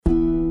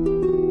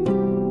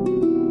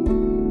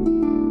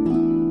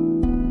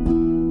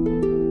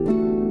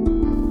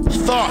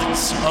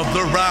Thoughts of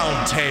the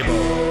Round Table.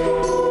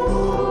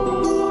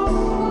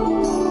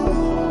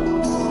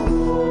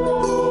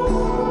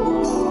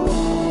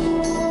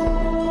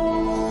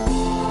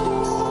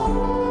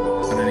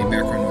 Any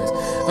background noise.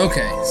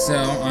 Okay, so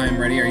I'm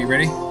ready. Are you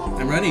ready?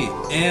 I'm ready.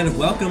 And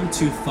welcome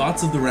to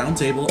Thoughts of the Round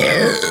Table.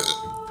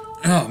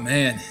 Oh,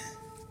 man.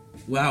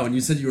 Wow, when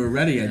you said you were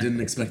ready, I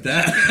didn't expect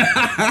that.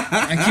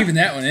 I'm keeping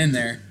that one in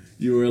there.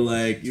 You were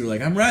like,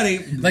 I'm ready.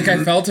 Like,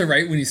 I felt it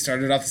right when you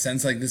started off the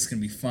sentence, like, this is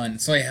going to be fun.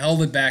 So I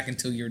held it back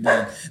until you were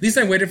done. At least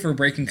I waited for a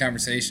break in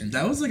conversation.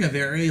 That was like a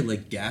very,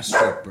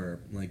 gastric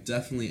burp. Like,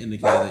 definitely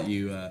indicated that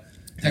you, I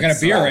got a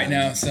beer right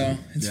now, so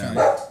it's fine.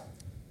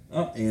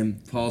 Oh,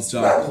 and Paul's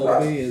dog,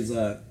 Colby, is,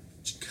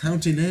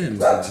 counting in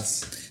with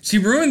us. She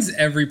ruins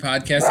every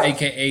podcast,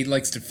 a.k.a.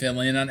 likes to fill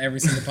in on every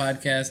single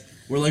podcast.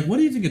 We're like, what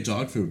do you think of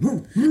dog food?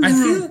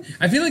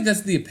 I feel like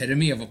that's the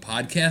epitome of a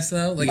podcast,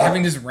 though. Like,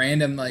 having just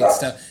random,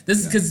 stuff. This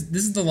is because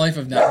this is the life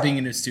of not being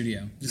in a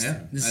studio.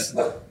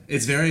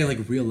 It's very,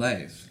 real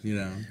life, you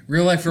know?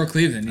 Real life, real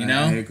Cleveland, you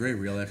know? I agree,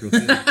 real life, real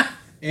Cleveland.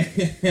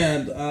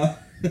 And,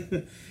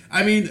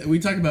 I mean, we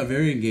talk about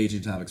very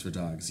engaging topics for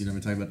dogs. You know, we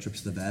talk about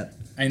trips to the vet.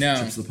 I know.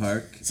 Trips to the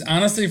park. So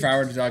honestly, if I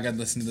were a dog, I'd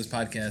listen to this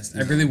podcast.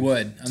 I really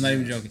would. I'm not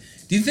even joking.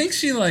 Do you think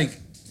she,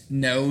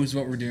 knows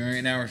what we're doing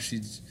right now, or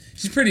she's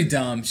pretty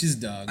dumb? She's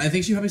a dog. I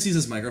think she probably sees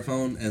this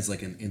microphone as,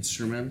 an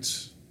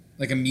instrument.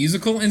 Like a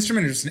musical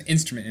instrument, or just an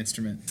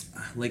instrument?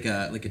 Like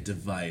a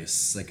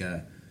device. I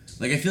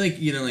feel like,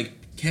 you know,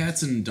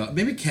 cats and dogs,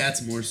 maybe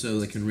cats more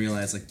so, can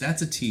realize,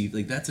 that's a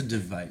TV, that's a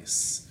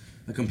device.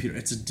 A computer,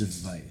 it's a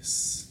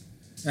device.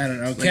 I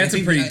don't know. Cats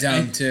are pretty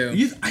dumb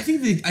too. I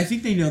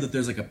think they know that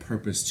there's a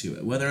purpose to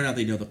it. Whether or not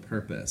they know the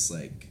purpose,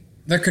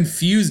 they're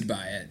confused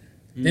by it.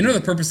 They know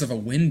the purpose of a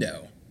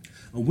window.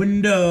 A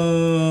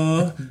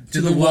window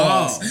to the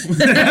wall.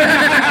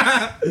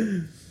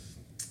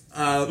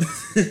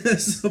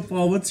 So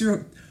Paul, what's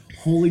your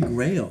holy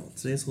grail?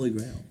 Today's holy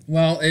grail.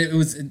 Well,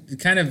 it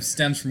kind of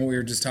stems from what we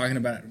were just talking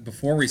about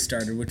before we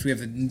started, which we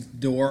have the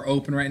door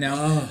open right now.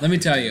 Oh. Let me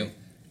tell you,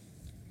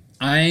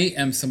 I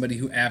am somebody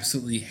who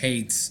absolutely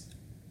hates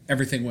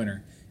everything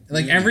winter.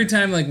 Every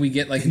time we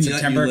get in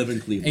September, you live in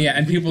Cleveland. Yeah,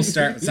 and people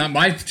start. It's not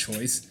my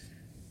choice.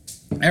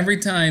 Every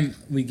time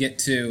we get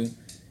to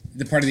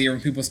the part of the year when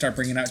people start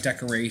bringing out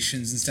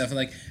decorations and stuff,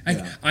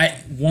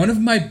 one of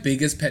my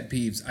biggest pet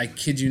peeves, I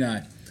kid you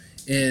not,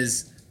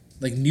 is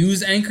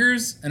news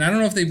anchors, and I don't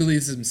know if they believe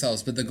this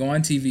themselves, but they'll go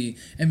on TV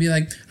and be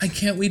like, I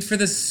can't wait for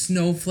the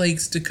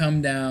snowflakes to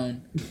come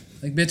down.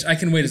 Bitch, I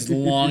can wait as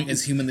long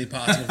as humanly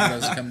possible for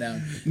those to come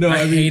down. No,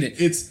 I mean, hate it.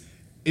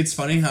 It's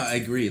funny how I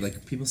agree.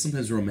 People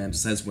sometimes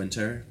romanticize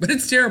winter, but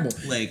it's terrible.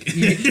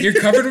 You're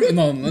covered.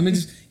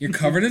 You're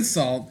covered in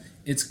salt.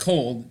 It's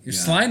cold. You're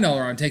sliding all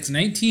around. It takes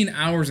 19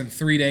 hours and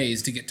 3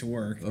 days to get to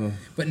work. Ugh.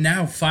 But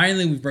now,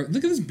 finally, we've broke.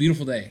 Look at this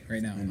beautiful day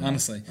right now.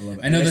 Honestly, I love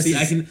it. I know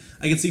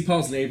I can see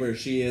Paul's neighbor.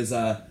 She is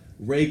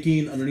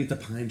raking underneath the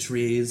pine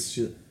trees.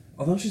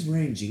 Although she's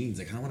wearing jeans,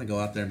 I kind of want to go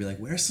out there and be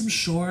like, wear some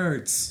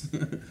shorts.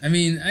 I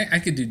mean, I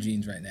could do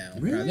jeans right now.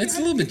 Really? It's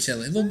a little bit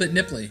chilly, a little bit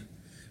nipply.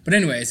 But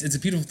anyways, it's a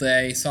beautiful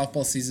day.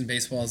 Softball season,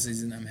 baseball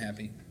season. I'm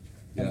happy.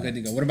 I'm good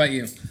to go. What about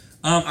you?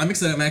 I'm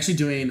excited. I'm actually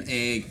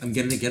I'm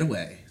getting a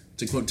getaway.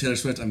 To quote Taylor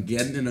Swift, I'm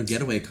getting in a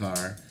getaway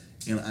car,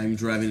 and I'm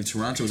driving to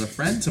Toronto with a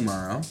friend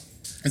tomorrow.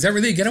 Is that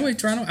really a getaway,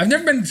 Toronto? I've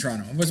never been to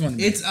Toronto. I've always wanted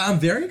to. It's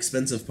very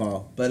expensive,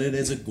 Paul, but it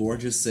is a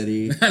gorgeous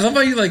city. I love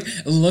how you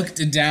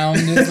looked down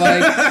and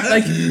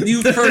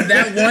you for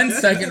that 1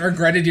 second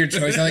regretted your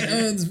choice. I'm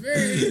it's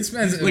very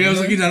expensive. I was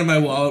looking down at my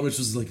wallet, which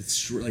was Wait,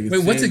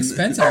 what's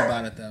expensive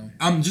about it though?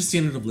 Just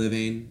standard of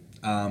living.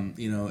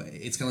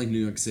 It's kind of like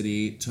New York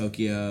City,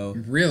 Tokyo,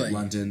 really,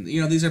 London.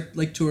 These are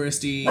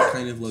touristy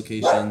kind of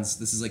locations.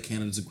 This is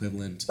Canada's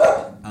equivalent.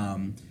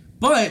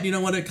 But you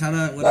know what it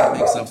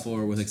makes up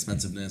for with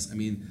expensiveness. I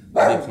mean,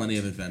 there'll be plenty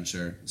of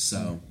adventure.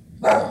 So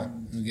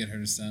we'll get her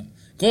to stop.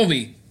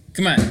 Colby,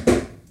 come on,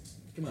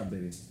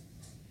 baby.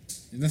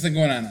 There's nothing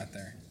going on out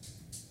there.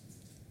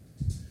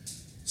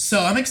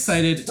 So I'm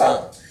excited.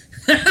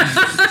 We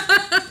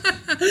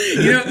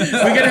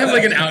gotta have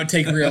an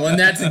outtake reel, and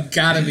that's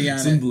gotta be on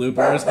some it.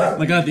 bloopers.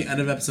 At the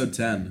end of episode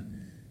 10.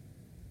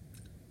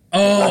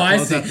 Oh, I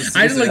see.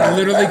 I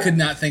literally could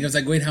not think. I was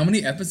wait, how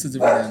many episodes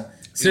have we done?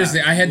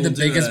 Seriously, I had the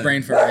biggest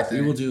brain for it right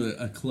there. We will do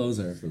a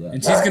closer for that.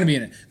 And she's gonna be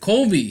in it.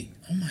 Colby.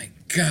 Oh my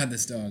God,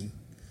 this dog.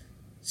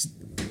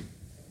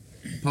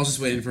 Paul's just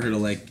waiting for her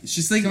to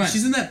she's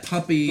she's in that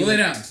puppy. Go lay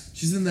down.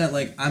 She's in that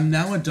I'm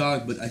now a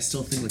dog, but I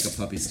still think like a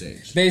puppy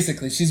stage.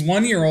 Basically, she's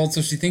 1 year old,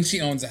 so she thinks she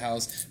owns a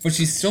house, but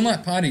she's still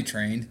not potty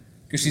trained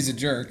because she's a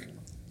jerk.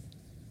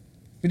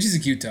 But she's a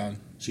cute dog.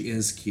 She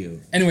is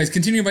cute. Anyways,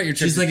 continue about your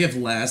trip. She's if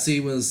Lassie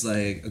was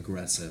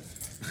aggressive.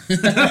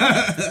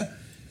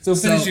 So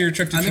finish your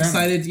trip to I'm Toronto.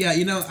 excited.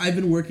 Yeah, I've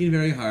been working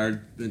very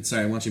hard.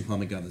 Sorry, I'm watching Paul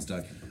McGowan, this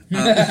dog.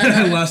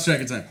 I lost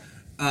track of time.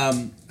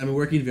 I've been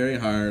working very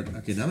hard.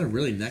 Okay, now they're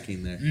really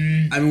necking there.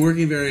 I've been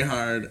working very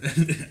hard.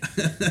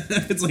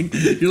 It's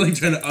you're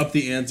trying to up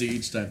the ante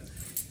each time.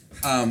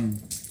 I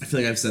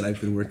feel like I've said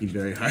I've been working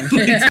very hard.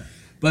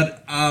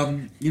 But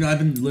you know, I've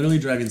been literally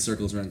driving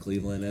circles around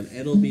Cleveland, and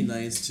it'll be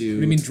nice to. What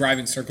do you mean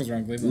driving circles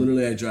around Cleveland?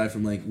 Literally, I drive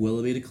from like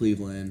Willoughby to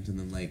Cleveland, and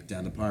then like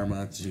down to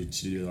Parma to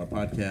do our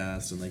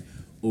podcast, and like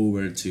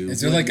over to.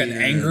 Is there like an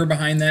anger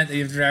behind that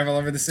you have to drive all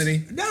over the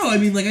city? No, I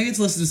mean like I get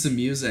to listen to some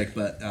music,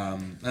 but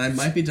and I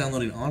might be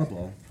downloading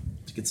Audible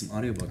to get some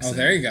audiobooks. Oh,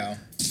 there you go.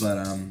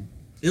 But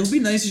it'll be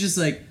nice to just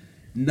like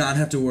not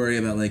have to worry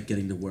about like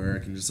getting to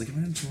work and just like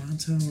I'm in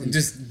Toronto and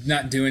just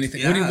not do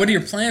anything. Yeah. What are your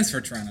plans for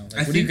Toronto?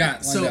 Like, what do you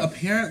got? So up?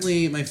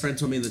 apparently, my friend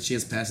told me that she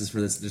has passes for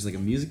this. There's like a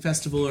music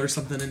festival or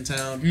something in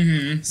town.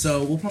 Mm-hmm.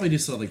 So we'll probably do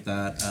something like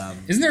that.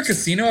 Isn't there a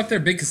casino up there?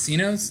 Big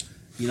casinos?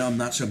 You know, I'm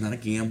not sure. I'm not a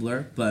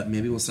gambler, but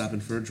maybe we'll stop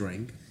in for a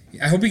drink.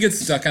 I hope he gets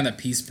stuck on the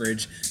Peace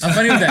Bridge. How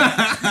funny would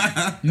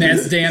that?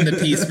 Matt's Day on the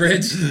Peace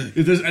Bridge.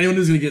 If there's anyone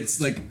who's gonna get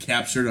like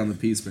captured on the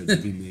Peace Bridge,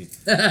 it'd be me.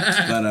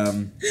 But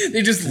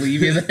they just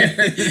leave you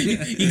there.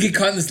 You get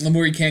caught in this limbo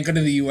where you can't go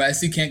to the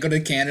U.S., you can't go to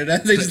Canada.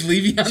 They just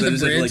leave you on so the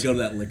just bridge. Like go to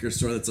that liquor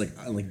store that's like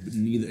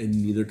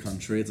neither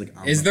country. It's like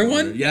on Is the there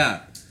border. one? Yeah,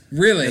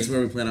 Really? that's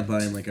where we plan on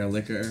buying like our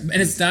liquor. And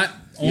it's not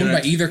owned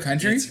by either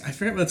country? I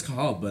forget what it's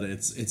called, but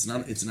it's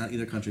not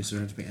either country, so you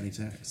don't have to pay any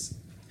tax.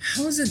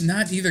 How is it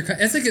not either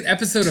country? It's like an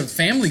episode of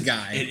Family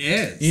Guy. It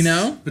is. You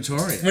know?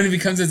 Victoria. When it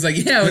becomes its own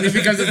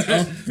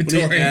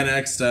Victoria. When he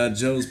annexed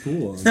Joe's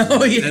pool.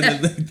 Oh, yeah.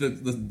 And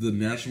then the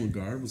National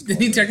Guard was called.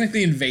 Did he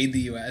technically invade the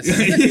U.S.?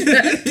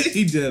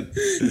 He did.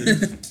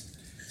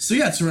 So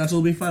yeah, Toronto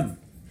will be fun.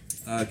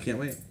 Can't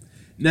wait.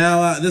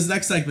 Now, this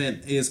next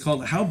segment is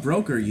called How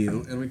Broke Are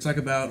You? And we talk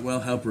about,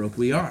 well, how broke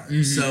we are.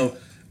 Mm-hmm. So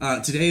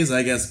today's,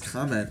 I guess,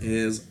 comment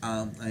is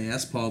I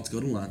asked Paul to go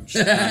to lunch.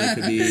 It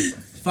could be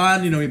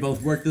fun. You know, we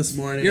both worked this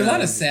morning. You're a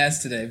lot of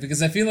sass today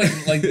because I feel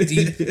like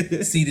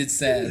deep-seated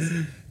sass.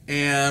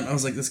 And I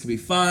was like, this could be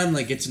fun,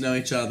 like get to know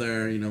each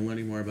other, you know,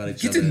 learning more about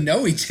each other. Get to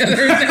know each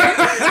other? Like,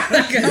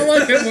 how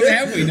long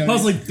have we known? I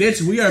was like,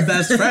 bitch, we are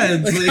best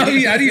friends. Like,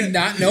 how do you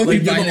not know me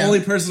like, by you're the now?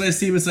 only person I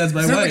see besides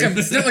my wife.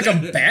 It's not like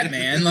I'm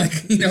Batman,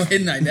 like, you know,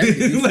 hidden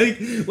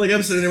identity. like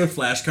I'm sitting there with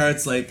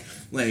flashcards,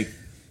 like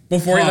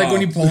before, like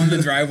when you pull in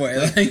the driveway,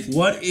 like.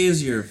 What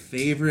is your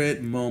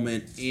favorite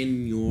moment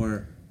in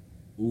your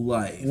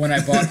life? When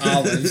I bought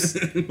olives.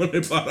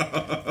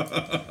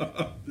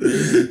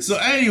 So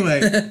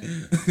anyway,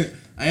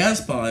 I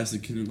asked Paul. I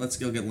said, "Let's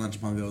go get lunch."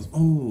 Paul goes,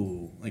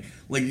 "Oh, like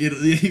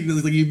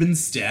you've been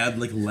stabbed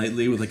like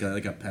lightly with like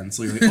a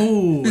pencil." You're like,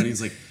 "Oh," and he's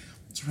like,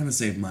 "I'm trying to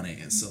save money,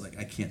 so like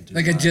I can't do."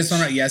 Like much. I just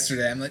went out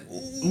yesterday. I'm like,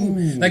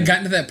 ooh. Like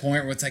gotten to that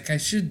point where it's like I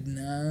should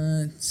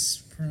not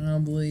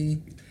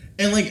probably.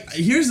 And like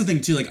here's the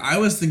thing too. Like I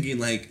was thinking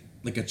like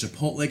a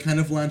Chipotle kind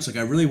of lunch. Like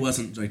I really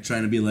wasn't like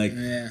trying to be like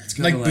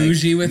like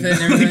bougie with it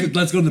and everything. Like,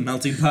 let's go to the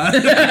melting pot.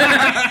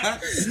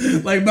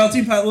 Like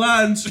melting pot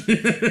lunch.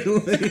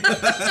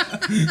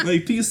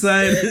 like peace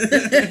sign.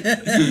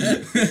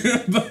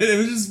 But it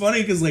was just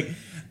funny because like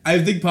I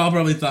think Paul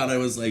probably thought I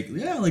was like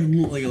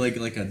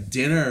like a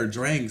dinner or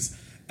drinks,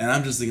 and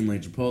I'm just thinking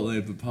like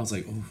Chipotle, but Paul's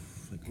like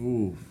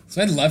ooh.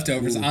 So I had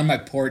leftovers on my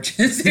porch.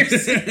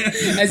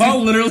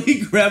 Paul literally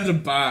grabbed a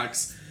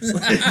box.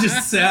 Like,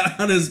 just sat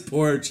on his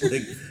porch,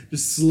 like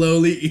just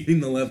slowly eating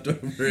the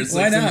leftovers.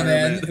 Why not,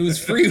 man? It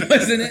was free,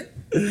 wasn't it?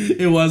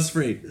 It was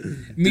free.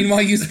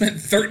 Meanwhile, you spent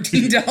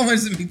 $13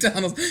 at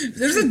McDonald's.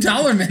 There's a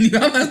dollar menu.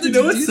 How did you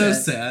know what's so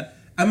sad?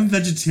 I'm a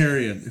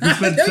vegetarian who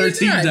spent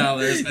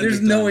 $13.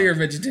 There's no way you're a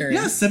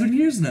vegetarian. Yeah, 7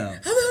 years now. How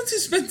the hell did you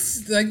spend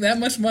like that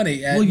much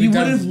money at Well, you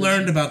McDonald's? would have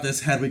learned about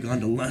this had we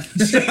gone to lunch.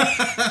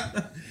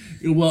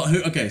 Well,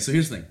 okay, so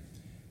here's the thing.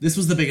 This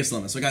was the biggest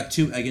limit. So I got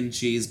 2 egg and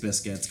cheese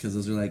biscuits because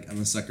those are like I'm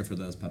a sucker for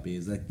those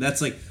puppies. Like,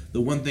 that's like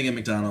the one thing at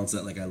McDonald's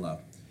that like I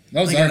love.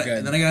 Those are good.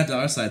 And then I got a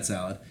dollar side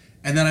salad,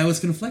 and then I was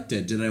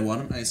conflicted. Did I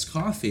want an iced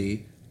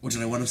coffee or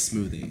did I want a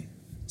smoothie?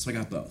 So I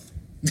got both.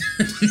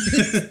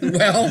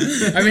 Well,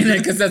 I mean,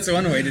 because that's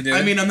one way to do it.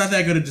 I mean, I'm not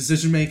that good at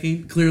decision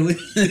making. Clearly.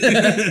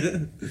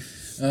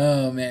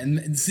 Oh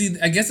man, see,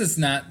 I guess it's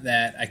not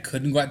that I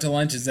couldn't go out to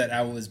lunch; it's that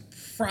I was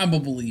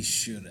probably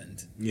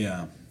shouldn't.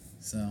 Yeah.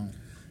 So.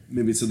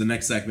 Maybe so. The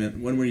next segment.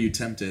 When were you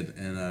tempted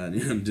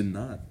and did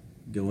not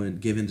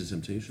give in to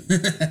temptation?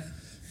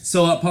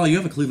 So, Paul, you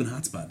have a Cleveland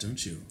hotspot,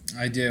 don't you?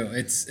 I do.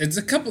 It's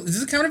a couple.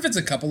 Does it count if it's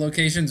a couple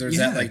locations, or is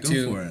that like go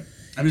 2? for it.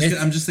 I'm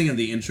just thinking of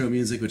the intro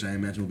music, which I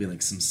imagine will be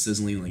like some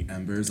sizzling like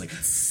embers, like.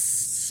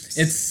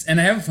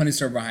 And I have a funny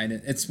story behind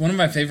it. It's one of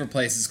my favorite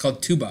places. It's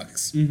called $2.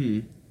 Mm-hmm.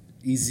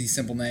 Easy,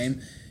 simple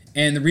name.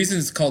 And the reason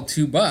it's called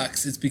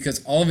 $2 is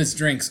because all of its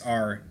drinks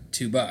are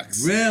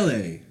 $2.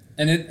 Really?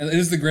 And it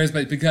is the greatest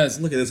place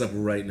because look at this up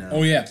right now.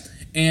 Oh yeah,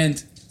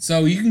 and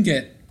so you can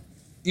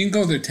go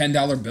with a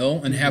 $10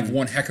 bill and have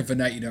one heck of a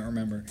night you don't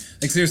remember.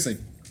 Like seriously,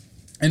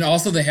 and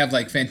also they have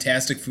like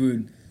fantastic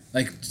food,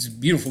 like just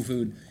beautiful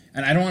food.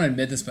 And I don't want to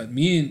admit this, but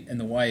me and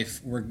the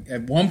wife were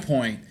at one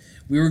point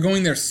we were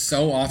going there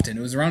so often.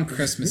 It was around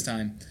Christmas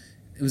time.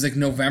 it was like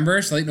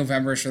November-ish, late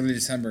November-ish, early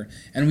December.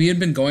 And we had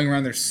been going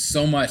around there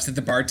so much that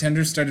the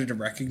bartenders started to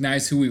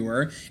recognize who we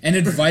were and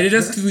invited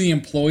us to the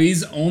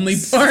employees only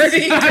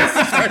party.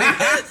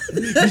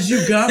 Did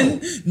you go?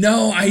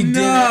 No, I didn't.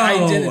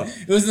 I didn't.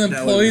 It was an That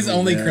employees was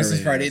only hilarious.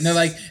 Christmas party. And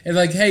they're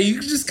like, hey,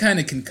 you just kind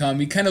of can come.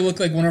 You kind of look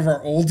like one of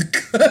our old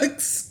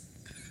cooks.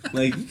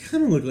 Like, you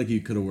kind of look like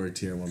you could have worked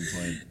here at one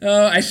point.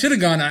 Oh, I should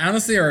have gone.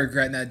 Honestly, I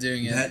regret not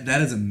doing it.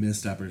 That is a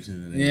missed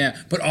opportunity. Yeah,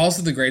 but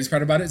also the greatest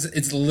part about it is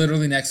it's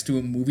literally next to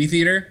a movie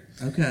theater.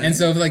 Okay. And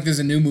so if like there's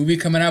a new movie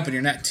coming out, but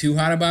you're not too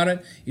hot about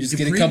it, you just You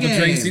get can a couple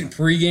pregame. drinks,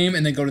 pregame,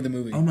 and then go to the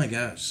movie. Oh my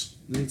gosh.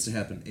 It needs to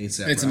happen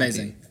ASAP. It's Rocky.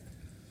 amazing.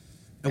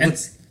 And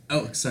what's...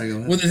 Oh, sorry, go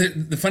ahead. Well,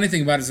 the funny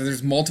thing about it is that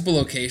there's multiple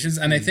locations,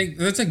 and I think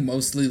that's like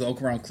mostly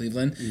local around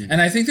Cleveland,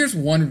 and I think there's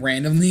one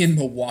randomly in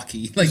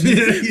Milwaukee, like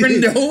for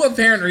no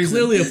apparent reason.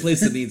 Clearly a place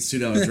that needs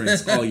 $2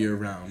 drinks all year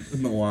round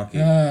in Milwaukee.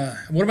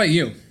 What about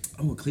you?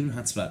 Oh, a Cleveland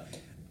hotspot.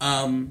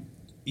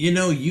 You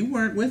know, you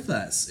weren't with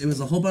us. It was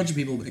a whole bunch of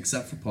people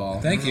except for Paul.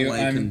 Thank I don't know you.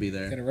 why you couldn't be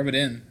there. Gotta rub it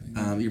in.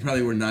 You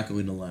probably were not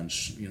going to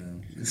lunch, you know.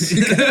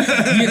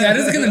 Yeah, that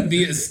is gonna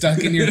be stuck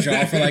in your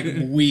jaw for like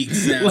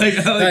weeks now. Like,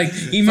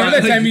 you remember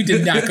that time you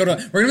did not go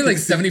to? We're gonna be like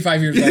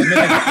 75 years old. Remember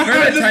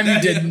that time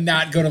you did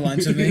not go to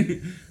lunch with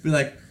me? Be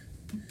like,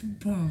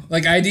 Paul.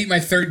 Like I'd eat my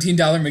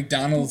 $13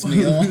 McDonald's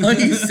meal while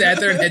you sat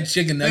there and had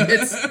chicken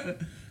nuggets.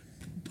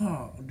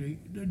 Paul, do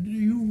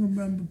you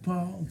remember,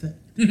 Paul, that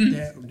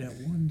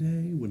one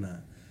day when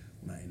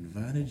I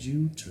invited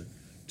you to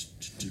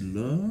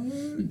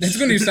lunch? That's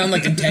going to sound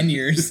like in 10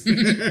 years.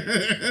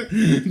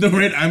 The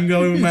rate I'm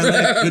going with my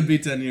life could be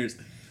 10 years.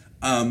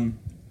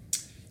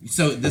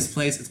 So this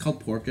place, it's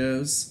called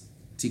Porco's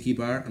Tiki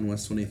Bar on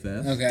West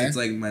 25th. Okay. It's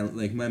like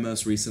my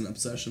most recent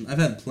obsession. I've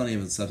had plenty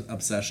of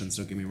obsessions,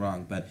 don't get me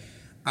wrong, but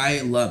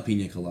I love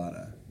pina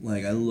colada.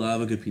 Like, I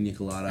love a good pina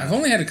colada. I've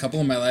only had a couple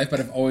in my life,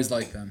 but I've always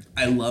liked them.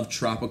 I love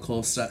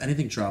tropical stuff.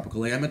 Anything tropical.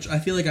 Like, I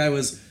feel like I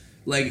was,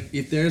 like,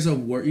 if there's a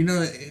word, you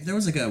know, if there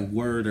was, like, a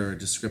word or a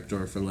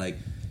descriptor for, like,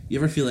 you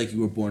ever feel like you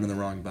were born in the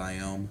wrong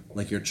biome?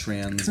 Like, you're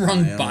trans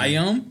Wrong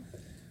biome?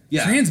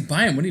 Yeah. Trans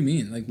biome? What do you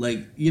mean?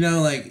 Like, you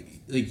know, like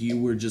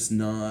you were just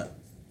not,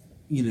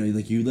 you know,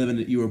 like,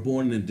 you were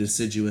born in a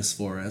deciduous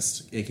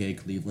forest, aka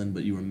Cleveland,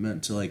 but you were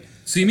meant to, like...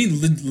 So you mean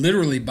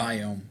literally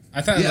biome?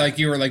 I thought Yeah. like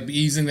you were like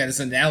using that as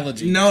an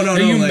analogy. No.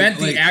 You like, meant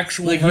the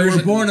actual like version. you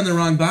were born in the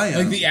wrong biome.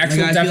 Like the actual I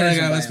feel like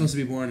definition I of was biome. supposed to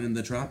be born in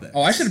the tropics.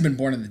 Oh, I should have been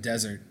born in the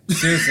desert.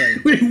 Seriously.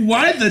 Wait,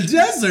 why the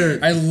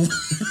desert?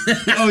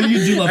 Oh,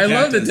 you do love I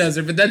love the cactus.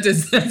 desert, but that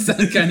does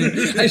sound kind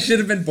of... I should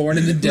have been born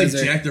in the Like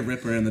desert. Jack the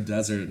Ripper in the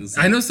desert. Is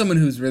I know someone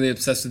who's really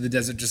obsessed with the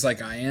desert just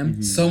like I am.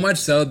 Mm-hmm. So much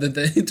so that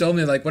they told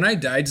me, like, when I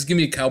die, just give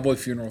me a cowboy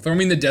funeral. Throw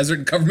me in the desert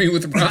and cover me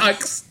with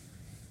rocks.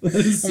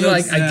 so I'm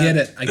like,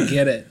 sad. I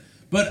get it.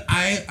 But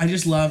I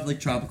just love like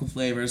tropical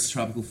flavors,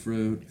 tropical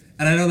fruit.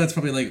 And I know that's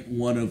probably like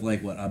one of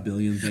like what, a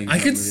billion things. I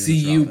that could live in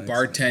see the you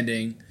tropics.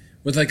 bartending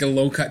with like a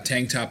low-cut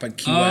tank top at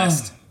Key Oh.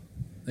 West.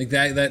 Like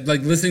that,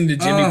 like listening to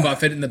Jimmy Oh.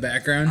 Buffett in the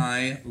background.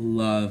 I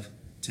love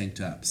tank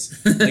tops.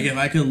 Like if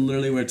I could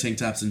literally wear tank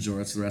tops and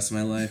jorts for the rest of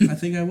my life, I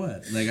think I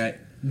would. Like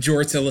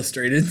Jorts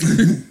Illustrated.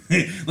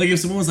 like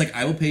if someone was like,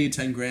 I will pay you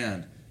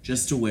 $10,000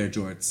 just to wear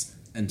jorts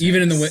and tanks.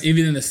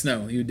 even in the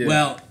snow, you do.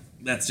 Well,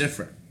 that's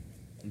different.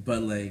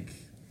 But like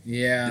if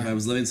yeah. I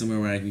was living somewhere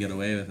where I can get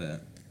away with it.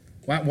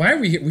 Why are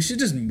we here? We should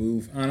just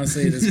move,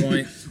 honestly, at this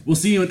point. We'll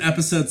see you in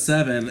episode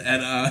 7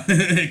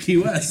 at Key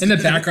West. In the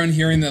background,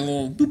 hearing that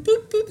little boop,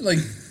 boop, boop, like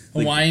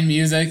Hawaiian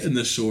music. And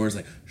the shores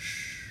like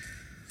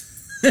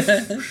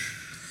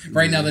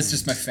Right now, that's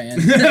just my fan.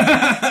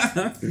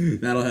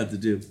 that'll have to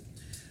do.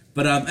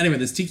 But anyway,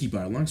 this Tiki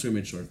Bar, long story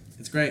made short,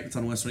 it's great. It's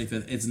on West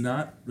 25th. It's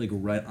not like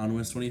right on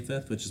West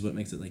 25th, which is what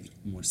makes it like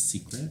more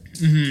secret.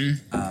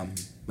 Mm-hmm.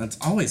 But it's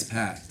always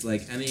packed.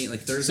 Like any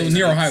like Thursday. So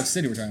near nights. Ohio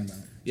City, we're talking about.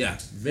 Yeah,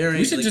 very.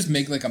 We should like, just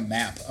make like a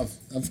map of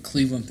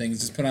Cleveland things.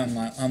 Just put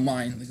online,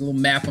 like a little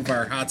map of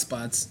our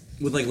hotspots.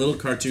 with like little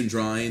cartoon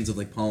drawings of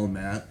like Paul and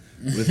Matt.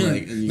 With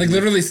like, and you Like can,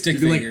 literally stick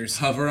you can,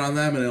 figures. Like, hover on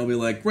them and it'll be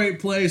like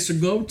great place to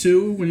go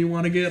to when you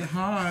want to get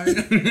high. need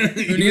to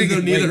Even though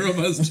get- neither of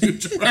us do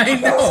drugs. I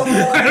know.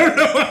 I don't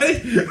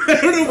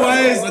know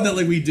why I said that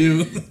like we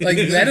do. Like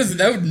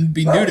that would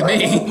be new to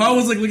me. Paul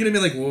was like looking at me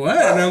like what,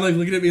 and I'm like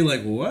looking at me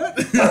like what?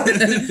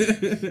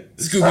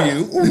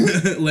 Scooby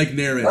Doo. Like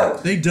narrator.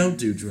 They don't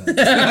do drugs.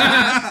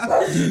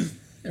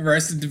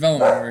 Arrested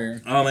Development over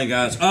here. Oh my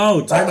gosh.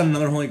 Oh, talk about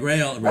another Holy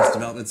Grail. Arrested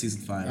Development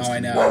season 5. Oh, I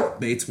know.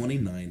 May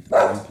 29th.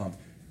 I'm pumped.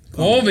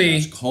 Colby. Oh my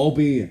gosh,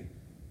 Colby.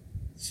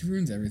 She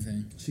ruins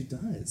everything. She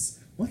does.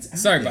 What's out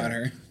Sorry there? about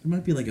her. There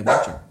might be like a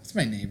butcher. It's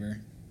my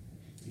neighbor.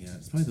 Yeah,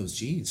 it's probably those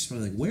jeans. She's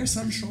probably like, wear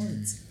some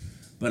shorts.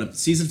 But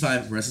season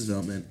 5, Arrested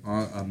Development,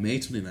 on May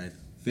 29th.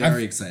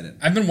 Very excited.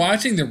 I've been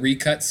watching the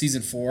recut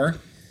season 4,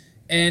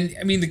 and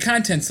I mean the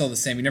content's still the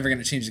same. You're never going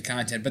to change the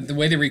content, but the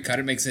way they recut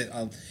it makes it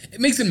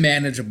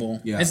manageable.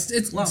 Yeah. It's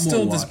A lot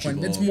still more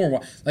disappointing. watchable. It's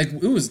more like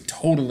it was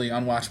totally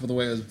unwatchable the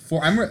way it was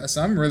before. I'm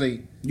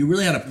really You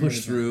really had to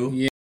push through.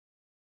 Yeah.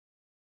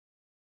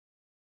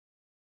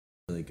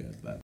 Really good,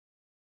 but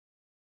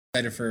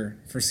excited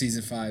for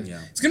season 5.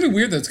 Yeah. It's gonna be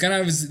weird though. It's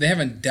gonna they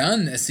haven't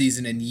done a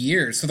season in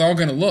years, so they're all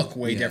gonna look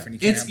way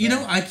different.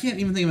 I can't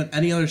even think of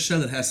any other show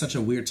that has such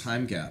a weird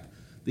time gap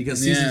because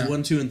seasons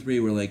 1, 2, and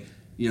 3 were like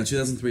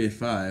 2003 to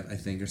 5, I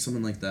think, or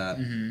something like that,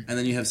 and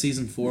then you have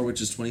season 4,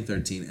 which is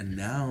 2013, and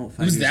now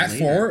 5 was years that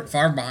later,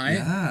 far behind?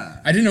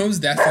 Yeah, I didn't know it was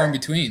that far in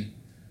between.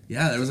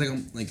 Yeah, there was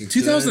like a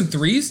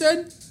 2003. You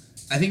said?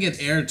 I think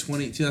it aired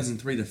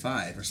 2003 to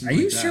 5 or something. Are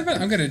you like that. sure about?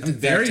 I'm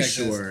very check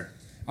sure. This.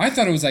 I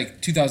thought it was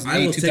like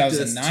 2008,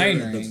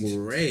 2009 range. The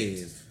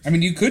grave. I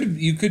mean, you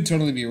could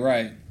totally be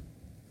right.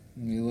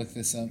 Let me look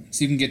this up.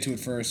 So you can get to it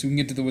first. We can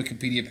get to the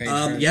Wikipedia page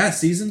first. Yeah,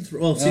 season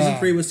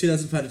 3 was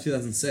 2005 to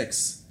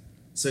 2006.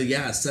 So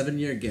yeah,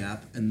 7-year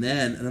gap, and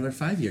then another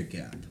 5-year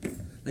gap.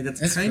 Like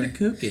that's kind of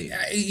kooky.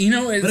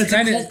 It's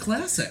kind of a cult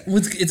classic. Well,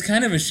 it's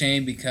kind of a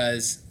shame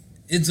because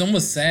it's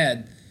almost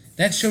sad.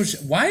 That show,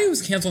 why it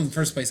was canceled in the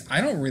first place,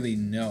 I don't really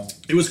know.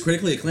 It was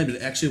critically acclaimed.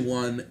 It actually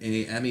won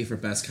an Emmy for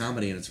Best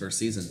Comedy in its first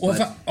season. Well,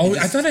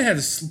 I thought it had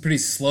a pretty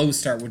slow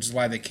start, which is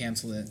why they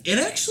canceled it. It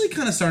actually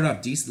kind of started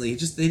off decently.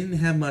 They didn't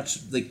have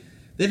much, they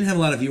didn't have a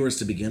lot of viewers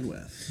to begin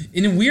with.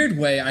 In a weird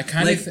way, I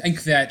kind of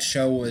think that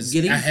show was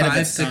ahead of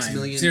its time. 6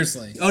 million.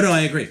 Seriously. Oh, no, I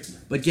agree.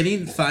 But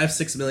getting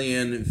 5-6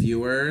 million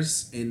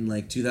viewers in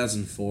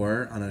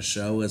 2004 on a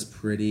show was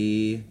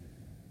pretty...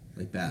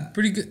 bad.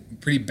 Pretty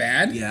good. Pretty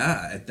bad?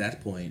 Yeah, at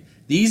that point.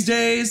 These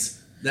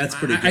days, that's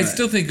pretty good. I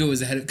still think it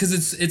was ahead of...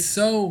 Because it's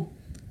so...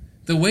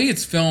 The way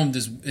it's filmed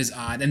is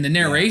odd, and the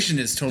narration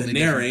is totally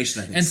different. The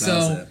narration, I think,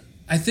 sells it.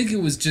 I think it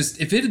was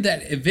just... If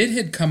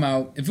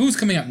it was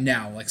coming out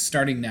now,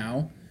 starting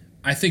now,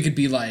 I think it'd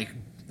be like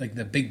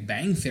the Big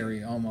Bang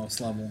Theory almost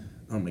level.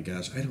 Oh my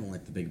gosh, I don't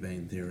like the Big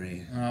Bang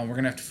Theory. Oh, we're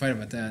going to have to fight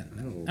about that.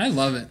 I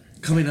love it.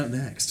 Coming up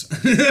next.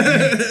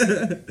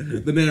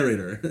 The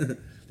narrator.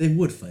 They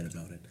would fight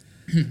about it.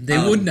 They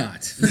would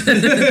not.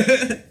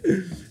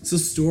 So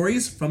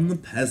stories from the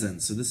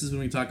peasants. So this is when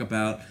we talk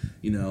about,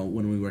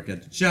 when we work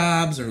at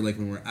jobs or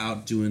when we're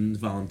out doing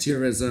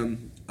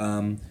volunteerism.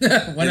 When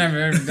have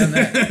I ever done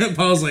that?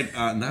 Paul's like,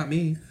 not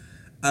me.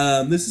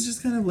 This is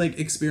just kind of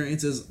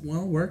experiences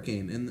while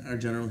working in our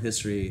general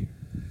history.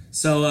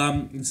 So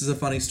this is a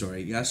funny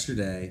story.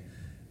 Yesterday,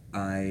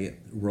 I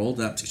rolled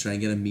up to try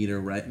and get a meter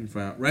right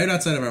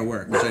outside of our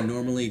work, which I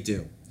normally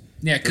do.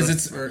 Yeah, because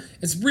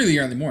it's really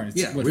early morning.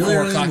 It's, really 4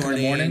 early o'clock in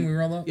the morning we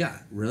roll up? Yeah,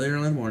 really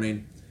early in the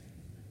morning.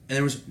 And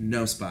there was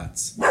no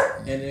spots.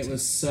 And it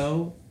was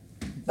so...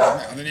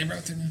 Are the neighbor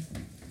out there now?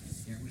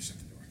 Yeah, we shut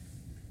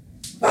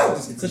the door.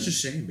 It's such a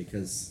shame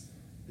because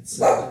it's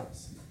so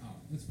nice. Oh,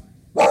 that's fine.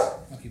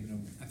 I'll keep it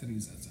open. I thought he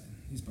was outside.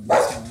 He's probably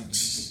standing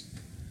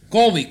up.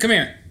 Colby, come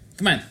here.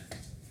 Come on.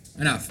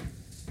 Enough.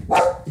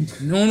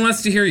 No one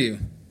wants to hear you.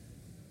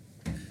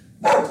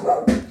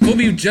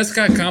 Colby, you just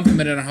got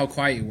complimented on how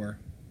quiet you were.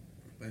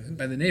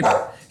 By the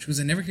neighbor. She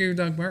goes, I never hear your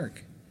dog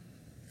bark.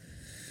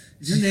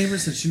 Your neighbor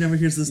said she never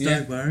hears this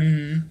dog bark?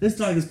 Mm-hmm. This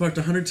dog has barked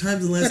 100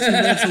 times in the last 2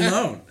 minutes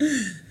alone.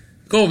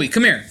 Colby,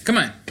 come here. Come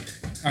on.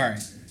 All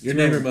right. Your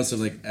neighbor must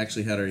have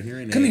actually had her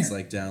hearing aids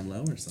down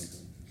low or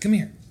something. Come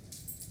here.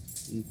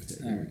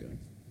 Okay, here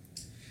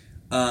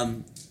we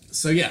go.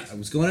 So yeah, I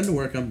was going into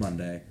work on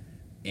Monday,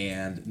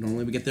 and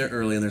normally we get there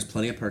early, and there's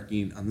plenty of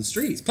parking on the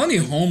street. There's plenty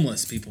of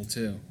homeless people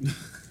too.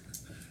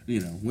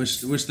 Wish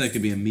that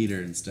could be a meter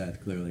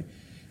instead. Clearly,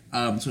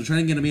 so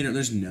trying to get a meter.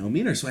 There's no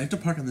meter, so I have to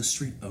park on the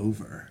street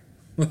over.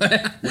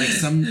 Like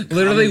some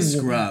literally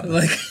scrub.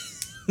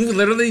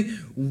 Literally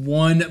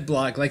 1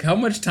 block. How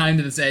much time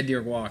did this add to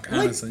your walk?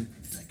 Honestly,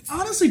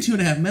 honestly,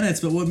 2.5 minutes.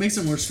 But what makes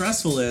it more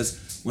stressful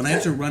is when I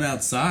have to run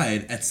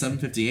outside at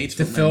 7:58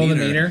 to fill the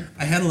meter.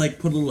 I had to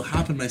put a little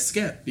hop in my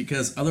skip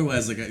because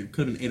otherwise, I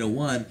could in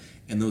 8:01.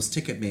 And those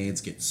ticket maids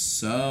get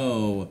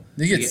so...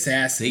 They get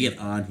sassy. They get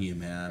on you,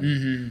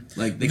 man.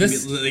 Mm-hmm.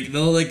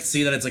 They'll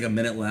see that it's a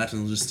minute left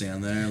and they'll just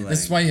stand there.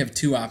 This is why you have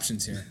 2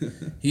 options here.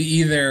 You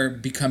either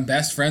become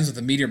best friends with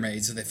the meter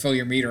maid so they fill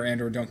your meter and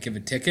or don't give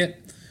a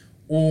ticket,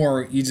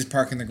 or you just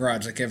park in the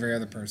garage like every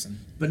other person.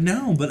 But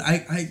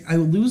I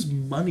lose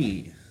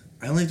money.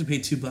 I only have to pay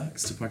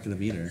 $2 to park at a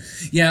meter.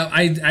 Yeah,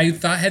 I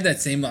had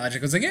that same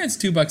logic. I was like, yeah, it's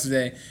 $2 a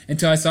day.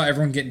 Until I saw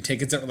everyone getting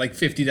tickets that were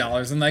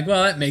 $50. I'm like,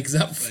 well, that makes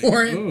up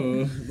for it.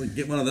 Oh,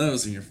 get one of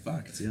those and you're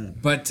fucked. Yeah.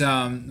 But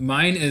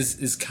mine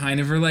is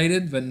kind of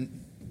related, but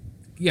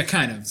yeah,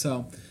 kind of.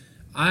 So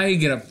I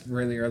get up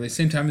really early,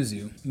 same time as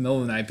you,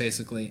 middle of the night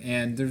basically,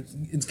 and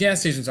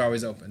gas stations are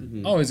always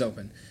open, always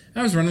open.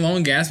 I was running low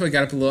on gas, but I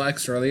got up a little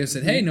extra early. I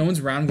said, hey, no one's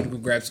around. I'm going to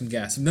go grab some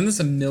gas. I've done this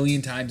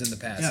 1,000,000 times in the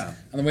past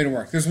on the way to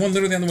work. There's one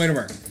literally on the way to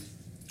work.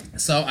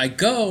 So I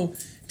go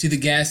to the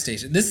gas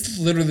station. This is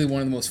literally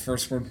one of the most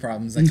first world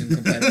problems I can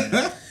complain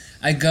about.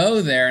 I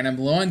go there, and I'm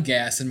low on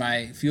gas in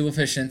my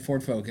fuel-efficient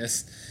Ford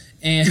Focus.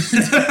 And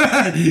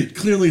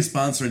clearly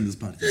sponsoring this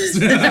podcast.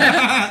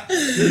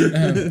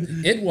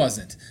 It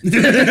wasn't.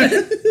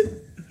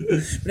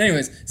 But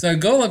anyways, so I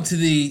go up to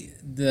the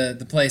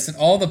the place, and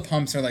all the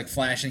pumps are like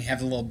flashing, have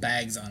the little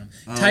bags on them.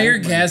 Oh Tire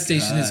my gas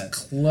station is God.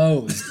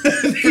 closed.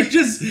 they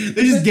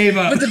just gave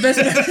up. But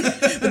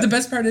the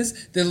best part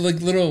is the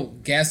like little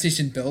gas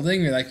station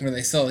building, where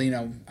they sell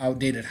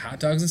outdated hot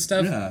dogs and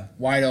stuff. Yeah.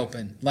 Wide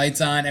open,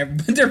 lights on.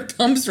 But their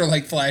pumps are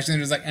like flashing.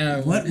 They're just like,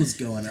 oh, What was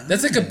going on?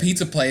 That's like a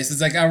pizza place.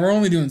 It's like, we're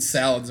only doing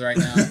salads right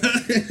now.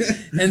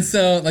 And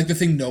so, like, the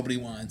thing nobody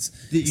wants.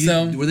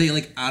 Were they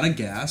like out of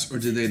gas, or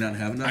did they not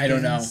have enough? I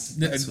don't know. gas?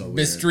 That's so weird.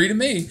 Mystery to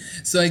me.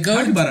 So I go.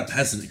 Talk about a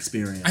peasant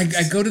experience.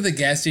 I go to the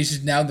gas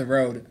station down the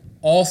road,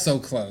 also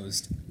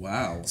closed.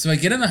 Wow. So I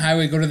get on the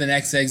highway, go to the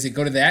next exit,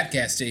 go to that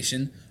gas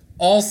station,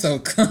 also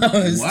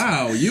closed.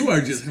 Wow, you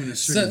are just having a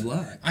string of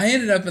luck. I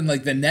ended up in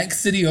like the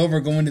next city over,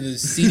 going to the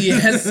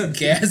CDS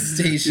gas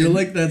station. You're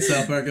like that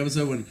South Park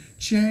episode when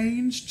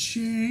change.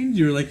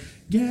 You're like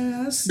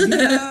gas.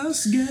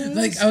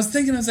 Like I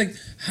was like,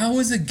 how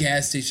is a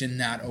gas station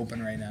not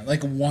open right now?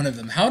 Like one of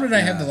them. How did I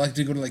have the luck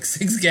to go to like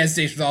 6 gas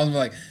stations? All of them were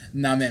like,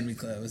 nah, man, we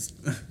closed.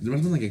 There must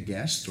have been like a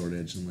gas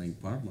shortage in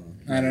like Parma.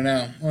 I don't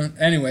know. Well,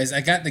 anyways,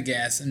 I got the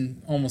gas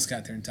and almost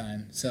got there in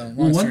time. So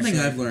one thing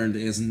I've learned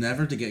is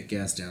never to get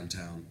gas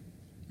downtown.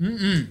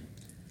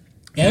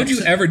 Why would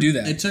you ever do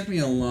that? It took me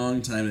a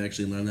long time to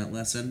actually learn that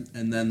lesson,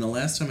 and then the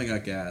last time I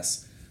got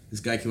gas, this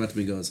guy came up to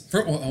me and goes,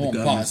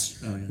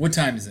 pause. Oh, yeah. What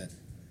time is it?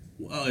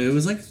 Well, it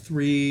was like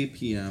 3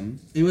 p.m.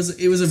 It was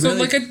a So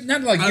really,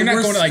 not like you're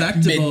not going to like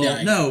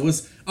midnight. No, it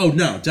was. Oh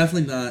no,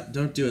 definitely not.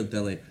 Don't do it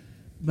that late.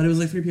 But it was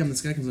like 3 p.m.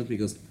 This guy comes up to me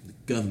and goes, "The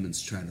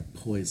government's trying to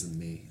poison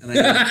me," and I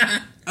go,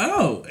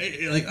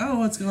 "Oh,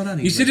 what's going on?"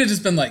 You should have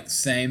just been like,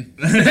 same.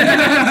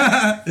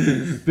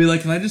 Be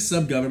like, "Can I just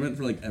sub government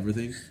for like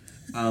everything?"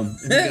 And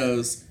he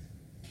goes,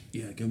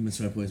 "Yeah, government's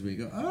trying to poison me."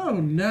 You go,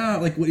 "Oh no!"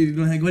 Like, what do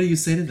you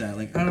say to that?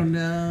 Like, "Oh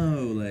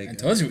no!" Like, I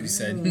told you what you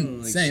said.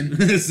 like, Same.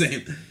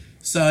 Same.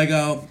 So I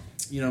go,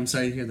 I'm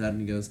sorry to hear that.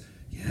 And he goes,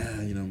 yeah,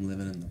 I'm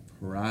living in the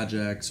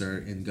projects or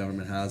in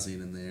government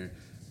housing and they're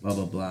blah,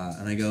 blah, blah.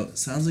 And I go,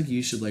 sounds like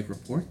you should, like,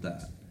 report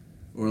that.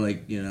 Or,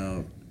 like,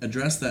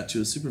 address that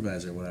to a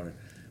supervisor or whatever.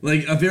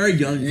 Like, a very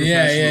young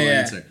professional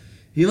answer.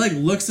 He, like,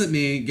 looks at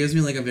me, gives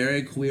me, like, a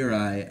very queer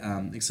eye,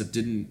 except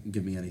didn't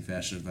give me any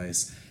fashion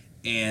advice,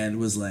 and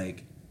was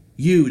like,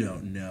 you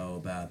don't know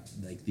about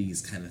like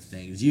these kind of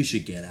things. You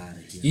should get out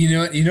of here.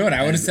 You know what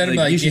I would have said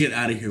about you should get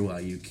out of here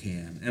while you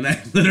can. And I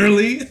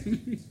literally,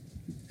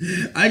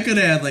 I could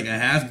have had like a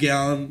half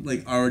gallon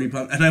like already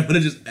pumped, and I would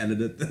have just ended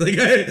it. Like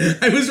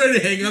I was ready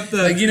to hang up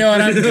the. Like, you know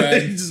what, I'm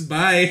good. Just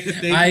bye.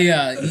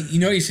 You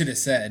know what you should have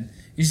said.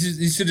 You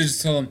should have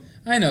just told him,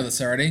 I know this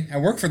already. I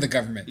work for the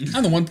government.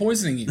 I'm the one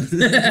poisoning you.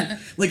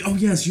 Like, oh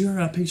yes,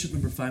 you're patient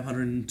number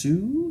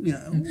 502.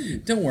 Yeah.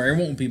 Don't worry, it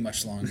won't be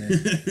much longer.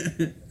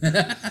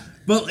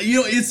 But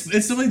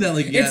it's something that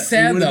like it's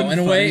sad though in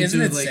a way, isn't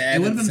it? Like, sad. It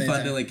would have been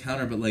fun to like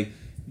counter, but like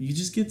you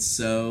just get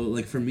so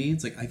like for me,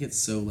 it's like I get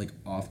so like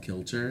off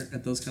kilter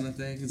at those kind of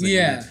things. Like,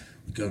 yeah.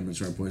 The government's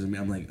trying to poison me.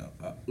 I'm like,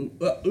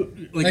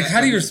 like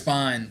how do you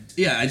respond?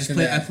 Yeah, I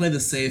play the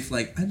safe.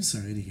 Like, I'm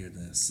sorry to hear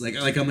this. Like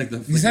I'm like the.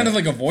 You sounded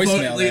like a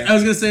voicemail. Like, I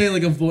was gonna say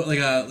like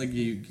like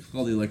you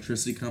call the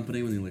electricity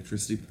company when the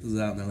electricity is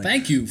out. And they're like,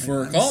 thank you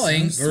for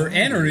calling for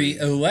Energy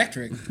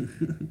Electric.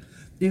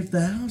 If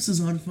the house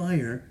is on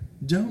fire,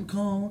 don't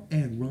call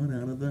and run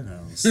out of the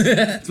house.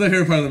 That's my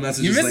favorite part of the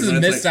message. You missed a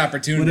missed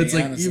opportunity. When it's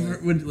like,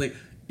 honestly.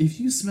 if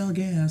you smell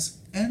gas,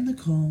 end the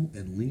call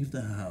and leave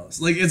the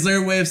house. Like, it's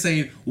their way of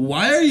saying,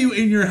 why are you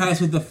in your house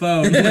with the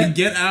phone? Like,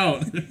 get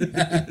out.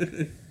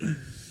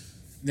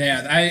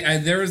 Yeah,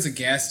 there was a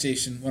gas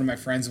station one of my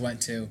friends went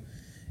to,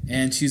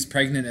 and she was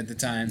pregnant at the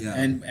time. Yeah.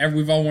 And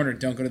we've all wondered,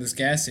 don't go to this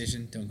gas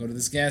station. Don't go to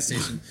this gas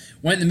station.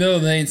 Went in the middle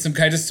of the day, and some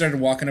guy just started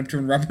walking up to her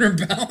and rubbing her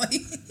belly.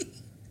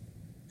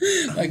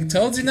 Like,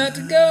 told you not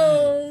to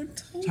go.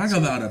 Talk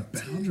about a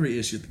boundary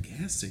issue at the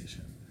gas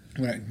station.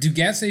 Do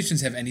gas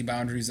stations have any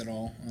boundaries at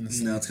all,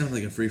 honestly? No, it's kind of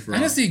like a free-for-all.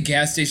 Honestly, a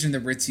gas station in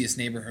the ritziest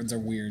neighborhoods are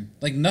weird.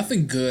 Like,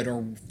 nothing good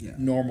or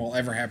normal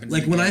ever happens.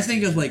 Like, when I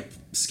think of, like,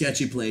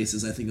 sketchy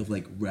places, I think of,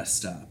 like, rest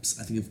stops.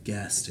 I think of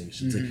gas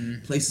stations.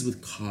 Like, places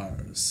with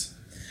cars.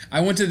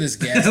 I went to this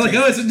gas station.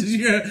 Like, did you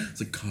hear it?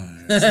 It's like,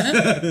 cars.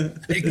 I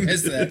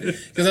missed that.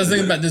 Because I was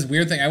thinking about this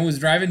weird thing. I was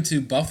driving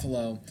to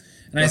Buffalo.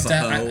 And I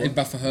stopped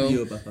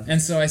Buffalo.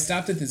 And so I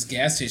stopped at this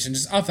gas station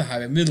just off the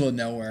highway, middle of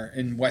nowhere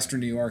in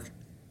western New York.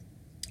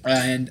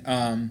 And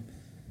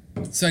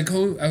so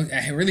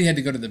I really had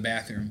to go to the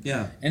bathroom.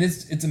 Yeah. And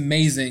it's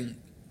amazing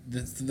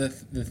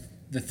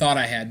the thought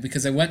I had,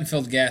 because I went and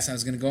filled gas and I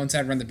was going to go inside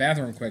and run the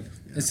bathroom real quick.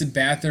 Yeah. It said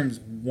bathrooms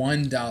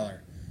 $1.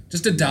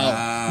 Just $1.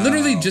 Wow.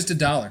 Literally just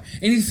 $1.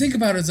 And you think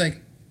about it, it's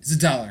like, it's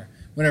 $1.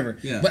 Whatever.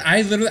 Yeah. But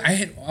I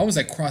was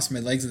like crossing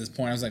my legs at this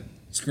point. I was like,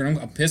 screw it,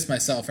 I'll piss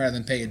myself rather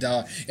than pay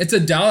 $1. It's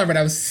 $1, but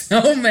I was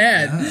so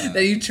mad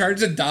that you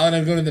charged $1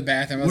 to go to the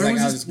bathroom. I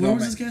was where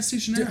was this gas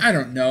station at? I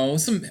don't know.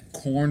 Some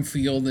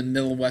cornfield in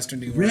middle western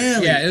New York.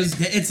 Really? Yeah,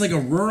 it's like a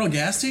rural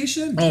gas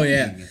station? Oh,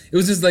 yeah. It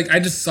was just like, I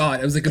just saw it.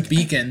 It was like a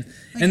beacon.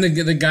 And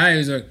the guy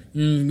was like, it's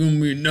going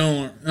to be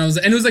 $1.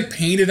 And it was like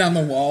painted on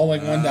the wall,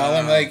 like $1.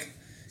 I'm like,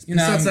 You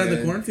know, It's I'm outside the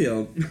good.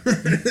 cornfield.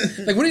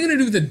 Like, what are you gonna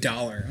do with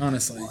 $1?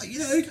 Honestly. Well,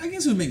 I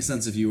guess it would make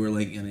sense if you were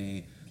like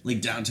in a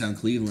downtown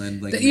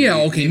Cleveland. Like Yeah,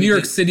 maybe- okay. maybe New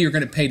York get- City, you're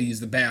gonna pay to use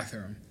the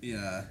bathroom.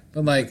 Yeah,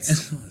 But like,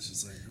 it's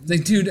just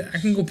like, dude, I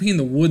can go pee in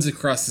the woods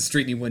across the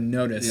street and you wouldn't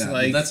notice. yeah.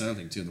 Like, But that's another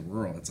thing too. The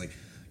rural, it's like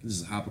you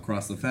just hop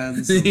across the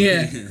fence.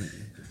 Yeah.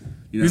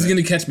 You know, who's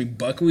gonna catch me?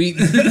 Buckwheat.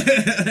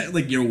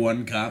 like your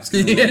one cop's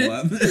gonna Yeah. roll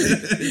up.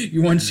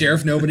 You one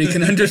sheriff nobody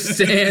can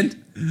understand.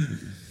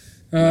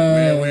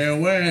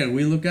 Where?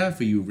 We look out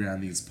for you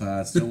around these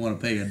parts. Don't want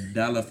to pay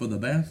 $1 for the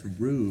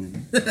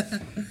bathroom.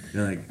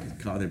 They're like,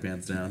 call their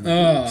pants down.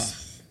 Oh,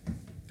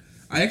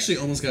 I actually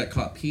almost got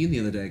caught peeing the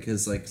other day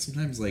because, like,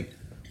 sometimes, like,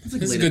 it's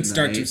like this is a late good at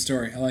start night. to a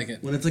story. I like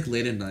it. When it's like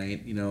late at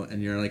night, you know,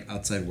 and you're like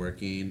outside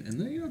working, and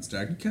then it's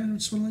dark, you kind of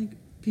just want to like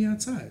pee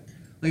outside.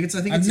 Like I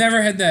think I've it's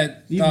never had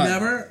that. You've thought.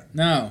 never.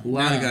 No. A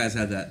lot of no. guys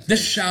had that. The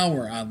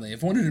shower, oddly.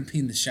 I've wanted to pee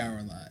in the shower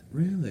a lot.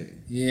 Really?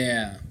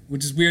 Yeah,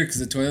 which is weird because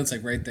the toilet's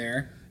like right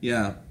there.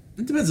 Yeah.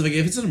 It depends. Like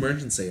if it's an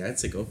emergency, I'd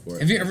say go for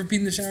it. Have you ever peed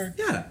in the shower?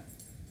 Yeah.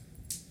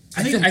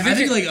 I I think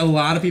it- like a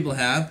lot of people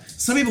have.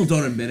 Some people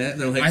don't admit it.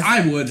 They're like,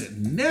 I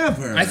would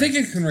never. I think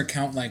it can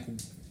recount like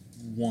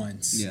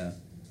once. Yeah.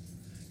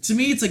 To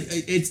me, it's like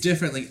it's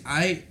different. Like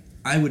I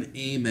would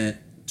aim it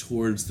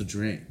towards the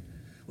drain.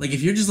 Like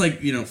if you're just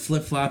like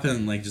flip flopping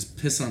and like just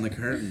pissing on the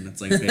curtain, it's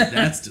like hey,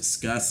 that's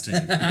disgusting.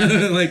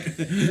 like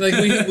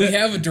we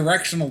have a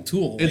directional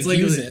tool. it's like, like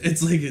use it.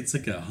 it's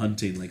like a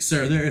hunting. Like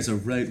sir, there is a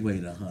right way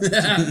to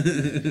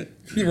hunt.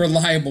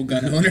 Reliable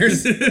gun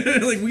owners.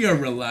 Like we are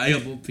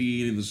reliable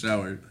peeing in the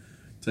shower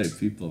type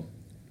people.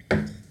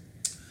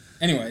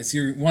 Anyways,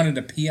 you wanted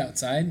to pee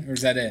outside, or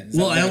is that it? Is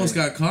Well, that I what almost it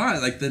got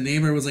caught. Like the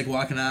neighbor was like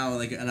walking out,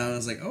 like, and I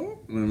was like, oh,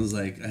 and I was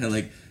like, I had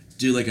like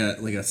do like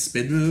a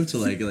spin move to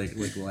like tucked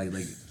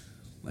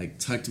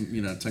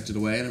it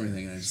away and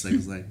everything. And I just like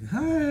was like,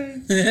 hi,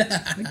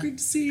 like, great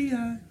to see ya.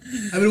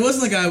 I mean, it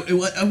wasn't like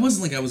I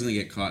wasn't like I was gonna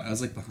get caught. I was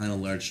like behind a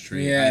large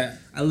tree. Yeah.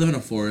 I live in a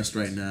forest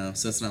right now,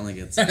 so it's not like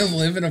it's. I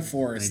live in a I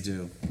forest.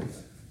 do.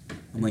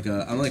 I'm like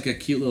a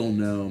cute little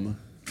gnome.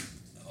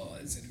 Oh,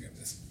 I just had to grab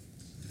this.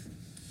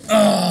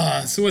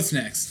 So what's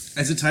next?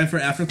 Is it time for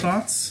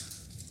afterthoughts?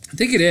 I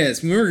think it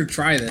is. We were gonna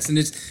try this, and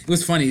it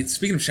was funny.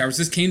 Speaking of showers,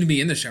 this came to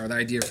me in the shower. The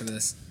idea for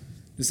this.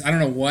 I don't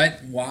know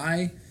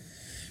why,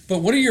 but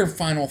what are your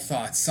final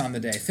thoughts on the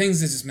day?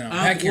 Things that just been on the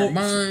back of your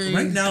mind.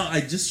 Right now,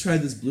 I just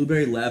tried this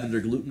blueberry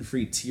lavender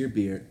gluten-free tea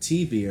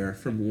beer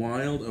from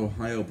Wild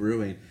Ohio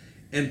Brewing,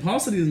 and Paul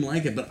said he didn't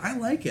like it, but I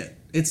like it.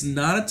 It's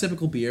not a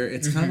typical beer.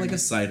 It's kind of like a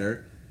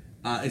cider.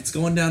 It's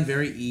going down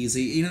very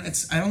easy. I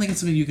don't think it's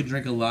something you can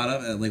drink a lot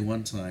of at like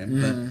one time,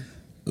 but.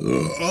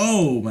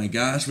 Oh my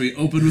gosh, we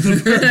opened with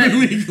a bourbon,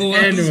 we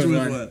closed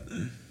with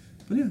one.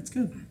 But yeah, it's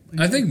good.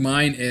 I think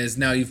mine is,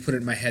 now you've put it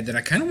in my head, that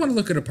I kind of want to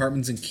look at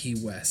apartments in Key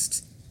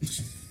West.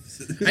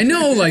 I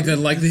know, like, the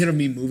likelihood of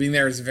me moving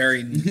there is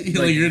very...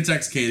 like you're gonna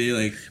text Katie,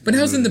 like... But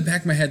now it's in the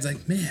back of my head, it's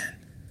like, man...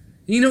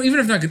 even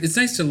if not good, it's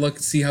nice to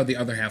see how the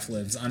other half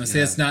lives. Honestly,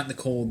 Yeah. it's not in the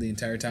cold the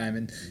entire time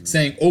and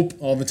saying "ope"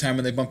 all the time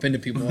when they bump into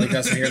people like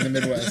us here in the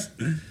Midwest.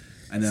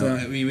 I know. So-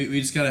 I mean,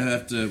 we just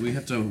we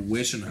have to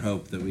wish and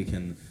hope that we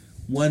can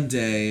one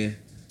day,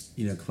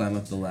 climb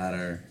up the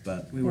ladder.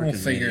 But we work We'll in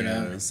figure it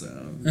radio, out. so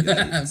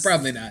yikes.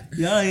 Probably not.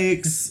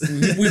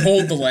 Yikes! We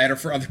hold the ladder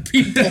for other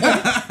people.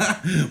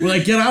 We're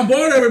like, get on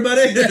board,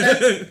 everybody!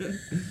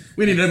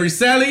 We need every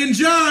Sally and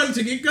John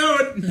to get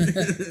going.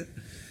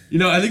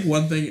 I think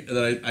one thing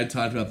that I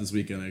talked about this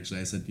weekend, actually,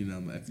 I said,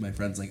 my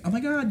friend's like, oh my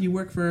God, you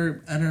work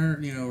for our,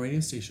 radio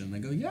station. And I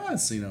go,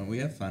 yes, we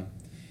have fun.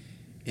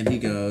 And he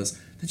goes,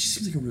 that just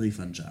seems like a really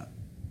fun job.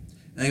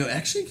 And I go,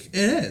 actually, it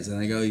is. And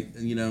I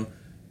go,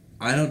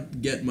 I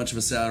don't get much of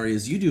a salary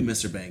as you do,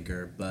 Mr.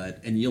 Banker,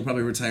 and you'll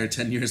probably retire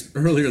 10 years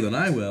earlier than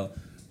I will.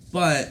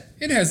 But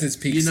It has its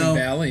peaks and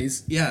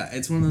valleys. yeah,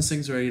 it's one of those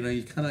things where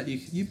you kind of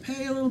you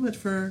pay a little bit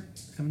for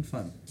having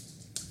fun.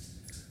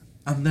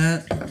 On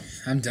that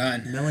I'm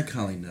done.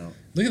 melancholy note,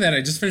 Look at that.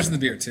 I just finished the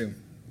beer, too.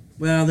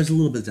 well, there's a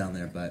little bit down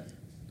there, but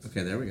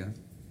okay, there we go.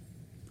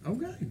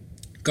 Okay,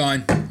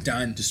 Gone.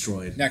 Done.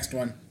 destroyed. Next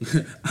one.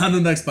 On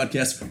the next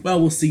podcast, well,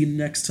 we'll see you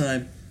next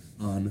time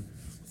on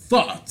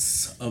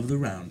Thoughts of the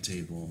Round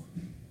Table.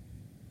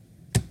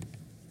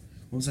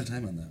 What was our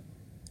time on that?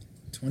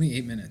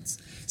 28 minutes.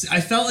 See, I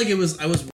felt like I was